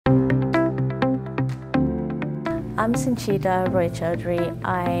I'm Sinchita Roy-Chowdhuri.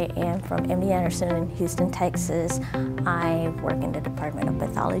 I am from MD Anderson in Houston, Texas. I work in the Department of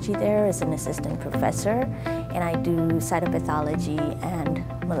Pathology there as an assistant professor, and I do cytopathology and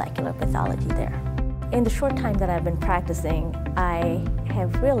molecular pathology there. In the short time that I've been practicing, I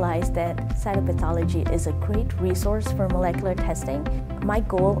have realized that cytopathology is a great resource for molecular testing. My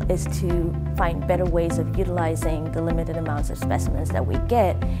goal is to find better ways of utilizing the limited amounts of specimens that we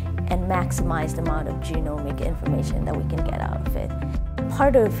get and maximize the amount of genomic information that we can get out of it.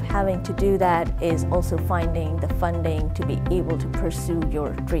 Part of having to do that is also finding the funding to be able to pursue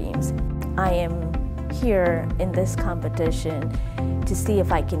your dreams. I am here in this competition to see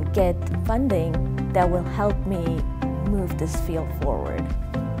if I can get funding that will help me move this field forward.